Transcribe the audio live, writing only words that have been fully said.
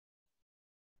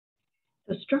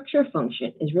So structure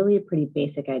function is really a pretty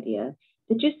basic idea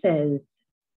that just says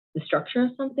the structure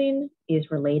of something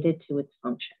is related to its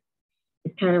function.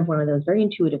 It's kind of one of those very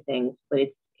intuitive things, but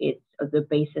it's the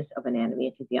basis of anatomy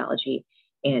and physiology,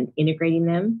 and integrating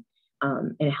them,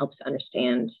 and it helps to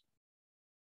understand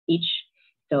each.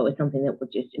 So it's something that was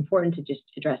just important to just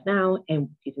address now and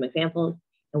see some examples,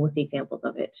 and we'll see examples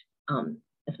of it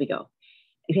as we go.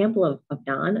 Example of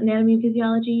non-anatomy and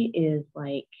physiology is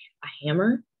like a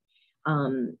hammer.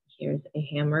 Here's a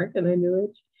hammer. Can I do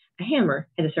it? A hammer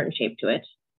has a certain shape to it.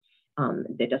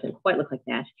 That doesn't quite look like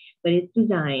that, but it's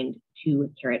designed to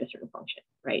carry out a certain function,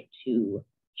 right? To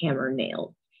hammer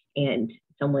nails. And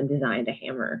someone designed a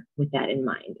hammer with that in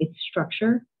mind. Its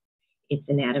structure, its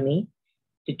anatomy,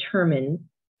 determines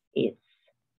its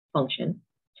function,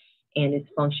 and its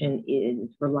function is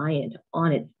reliant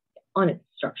on its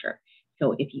structure.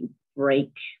 So if you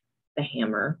break the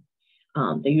hammer,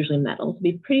 they're usually metal. It'd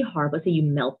be pretty hard. Let's say you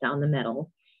melt down the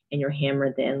metal, and your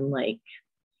hammer then like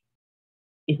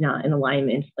is not in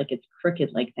alignment, like it's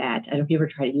crooked like that. I don't know if you ever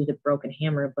try to use a broken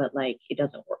hammer, but like it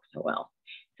doesn't work so well.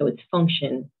 So its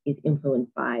function is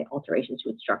influenced by alterations to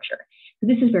its structure. So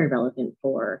this is very relevant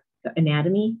for the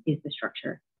anatomy is the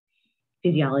structure,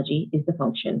 physiology is the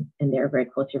function, and they're very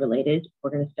closely related.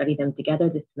 We're going to study them together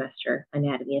this semester,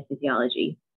 anatomy and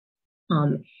physiology,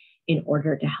 in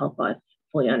order to help us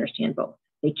fully understand both.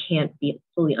 They can't be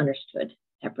fully understood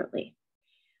separately.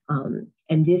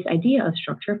 And this idea of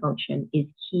structure function is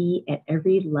key at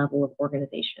every level of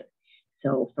organization.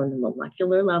 So from the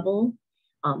molecular level,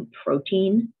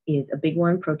 protein is a big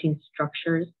one, protein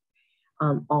structures,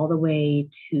 all the way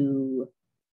to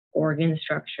organ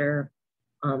structure,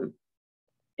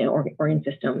 organ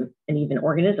system, and even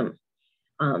organism.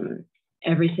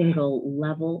 Every single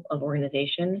level of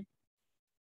organization,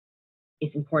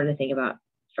 it's important to think about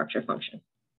structure function.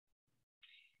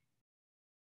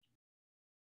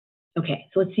 Okay,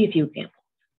 so let's see a few examples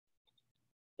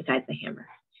besides the hammer.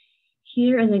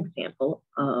 Here is an example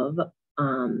of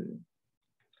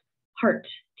heart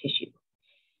tissue.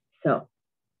 So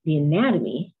the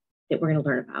anatomy that we're going to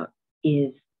learn about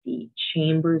is the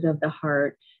chambers of the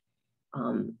heart,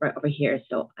 right over here.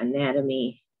 So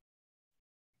anatomy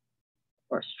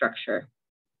or structure,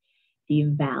 the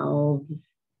valves,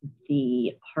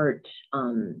 the heart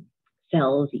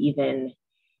cells, even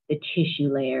the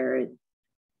tissue layers,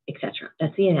 etc.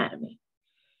 That's the anatomy.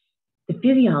 The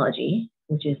physiology,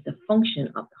 which is the function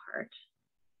of the heart,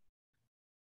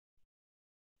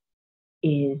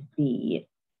 is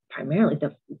primarily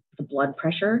the blood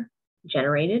pressure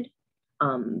generated,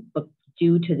 but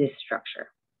due to this structure.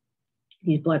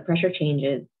 These blood pressure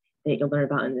changes that you'll learn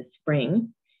about in the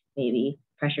spring, maybe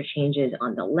pressure changes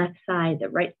on the left side, the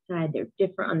right side, they're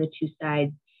different on the two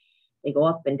sides. They go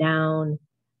up and down.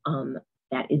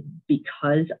 That is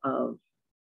because of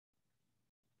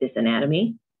this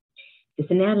anatomy. This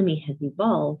anatomy has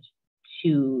evolved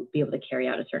to be able to carry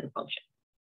out a certain function.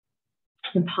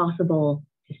 It's impossible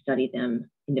to study them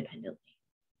independently.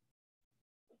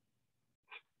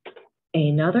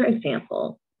 Another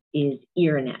example is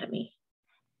ear anatomy.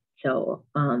 So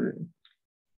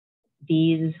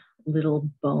these little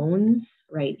bones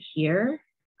right here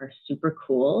are super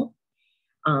cool.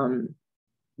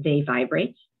 They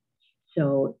vibrate.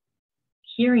 So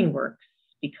hearing works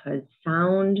because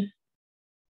sound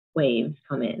waves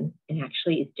come in and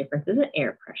actually is different than the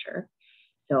air pressure.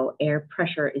 So air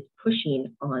pressure is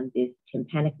pushing on this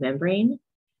tympanic membrane,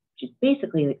 which is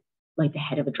basically like the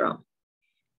head of a drum.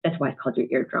 That's why it's called your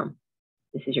eardrum.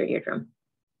 This is your eardrum.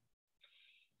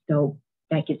 So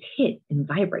that gets hit and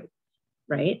vibrates,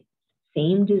 right?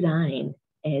 Same design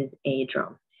as a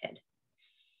drum head.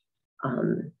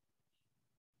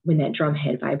 When that drum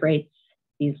head vibrates,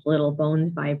 these little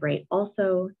bones vibrate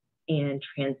also and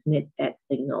transmit that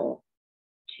signal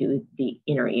to the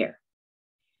inner ear.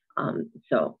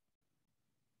 So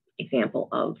example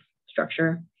of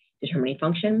structure determining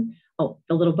function. Oh,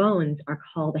 the little bones are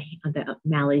called the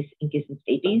malleus, incus, and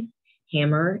stapes,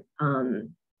 hammer.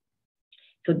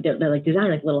 So they're like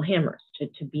designed like little hammers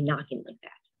to be knocking like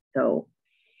that. So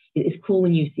it's cool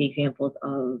when you see examples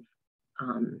of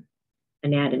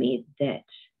anatomy that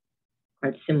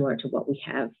are similar to what we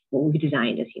have, what we've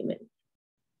designed as humans.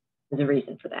 There's a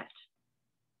reason for that.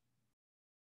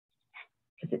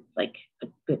 Because it's like a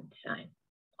good design,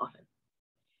 often.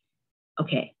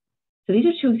 Okay, so these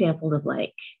are two examples of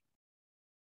like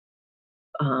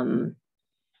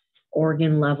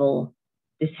organ level.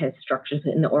 This has structures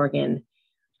in the organ.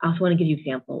 I also want to give you an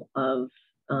example of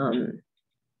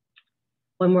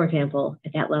one more example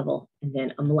at that level, and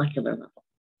then a molecular level.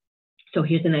 So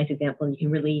here's a nice example. You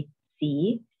can really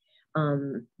see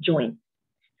joints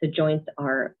So joints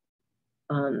are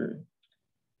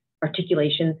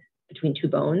articulations between two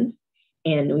bones.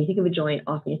 And when you think of a joint,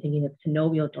 often you're thinking of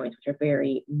synovial joints, which are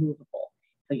very movable.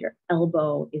 So your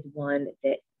elbow is one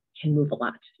that can move a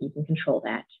lot. You can control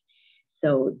that.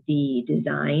 So the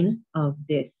design of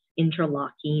this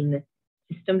interlocking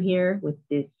system here with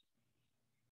this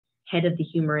head of the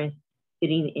humerus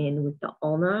sitting in with the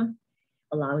ulna,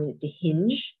 allowing it to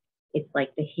hinge. It's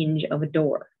like the hinge of a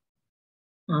door.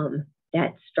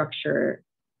 That structure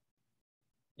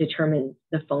determines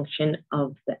the function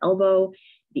of the elbow.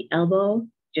 The elbow,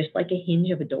 just like a hinge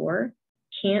of a door,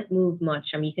 can't move much.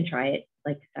 I mean, you can try it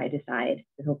like side to side.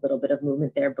 There's a little bit of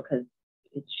movement there because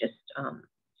it's just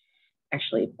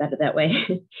actually better that way.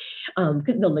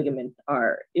 Because the ligaments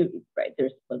are, right,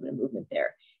 there's a little bit of movement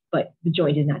there. But the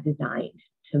joint is not designed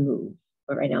to move.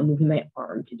 But right now I'm moving my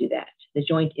arm to do that. The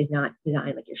joint is not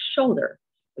designed like your shoulder,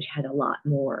 which has a lot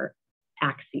more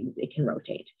axes it can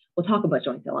rotate. We'll talk about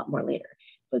joints a lot more later.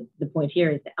 But the point here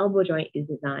is the elbow joint is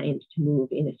designed to move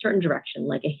in a certain direction,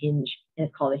 like a hinge, and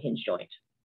it's called a hinge joint.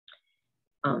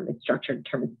 Its structure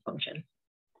determines its function.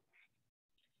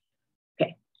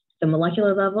 Okay, the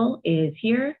molecular level is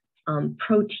here,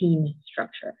 protein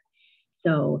structure.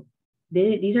 So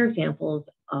these are examples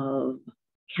of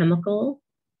chemical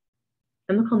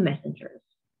messengers.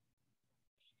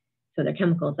 So they're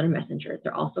chemicals that are messengers.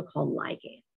 They're also called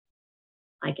ligands.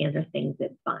 Ligands are things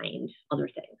that bind other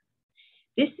things.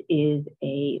 This is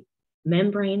a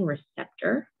membrane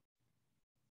receptor.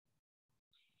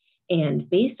 And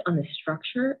based on the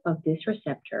structure of this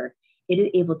receptor, it is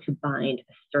able to bind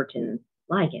a certain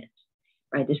ligand,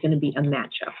 right? There's going to be a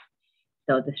matchup.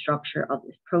 So the structure of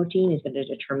this protein is going to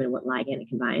determine what ligand it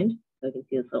can bind. So you can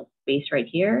see this little space right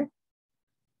here.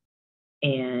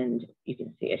 And you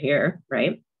can see it here,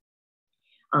 right?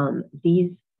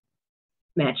 These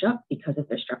match up because of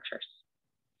their structures.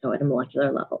 So at a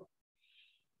molecular level.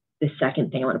 The second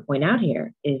thing I want to point out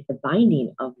here is the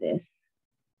binding of this.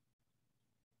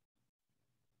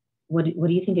 What do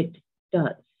you think it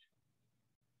does?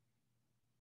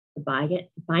 The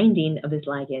binding of this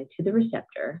ligand to the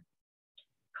receptor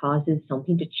causes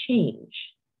something to change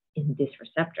in this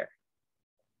receptor.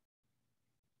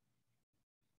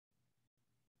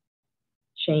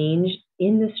 Change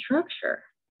in the structure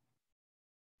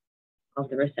of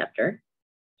the receptor.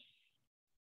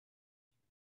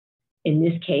 In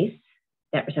this case,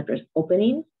 that receptor is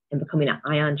opening and becoming an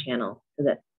ion channel so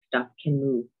that stuff can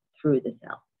move through the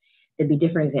cell. There'd be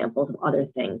different examples of other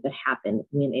things that happen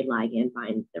when a ligand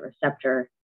binds the receptor,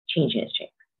 changing its shape.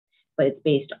 But it's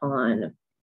based on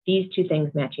these two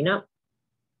things matching up.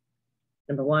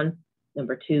 Number one.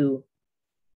 Number two,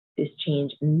 this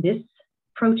change in this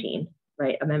protein,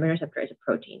 right? A membrane receptor is a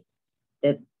protein.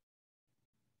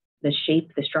 The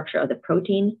shape, the structure of the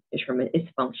protein determines its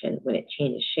function. When it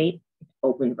changes shape, it's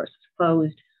open versus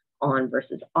closed, on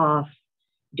versus off,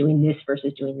 doing this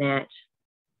versus doing that,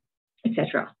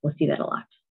 etc. We'll see that a lot.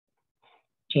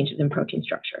 Changes in protein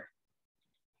structure.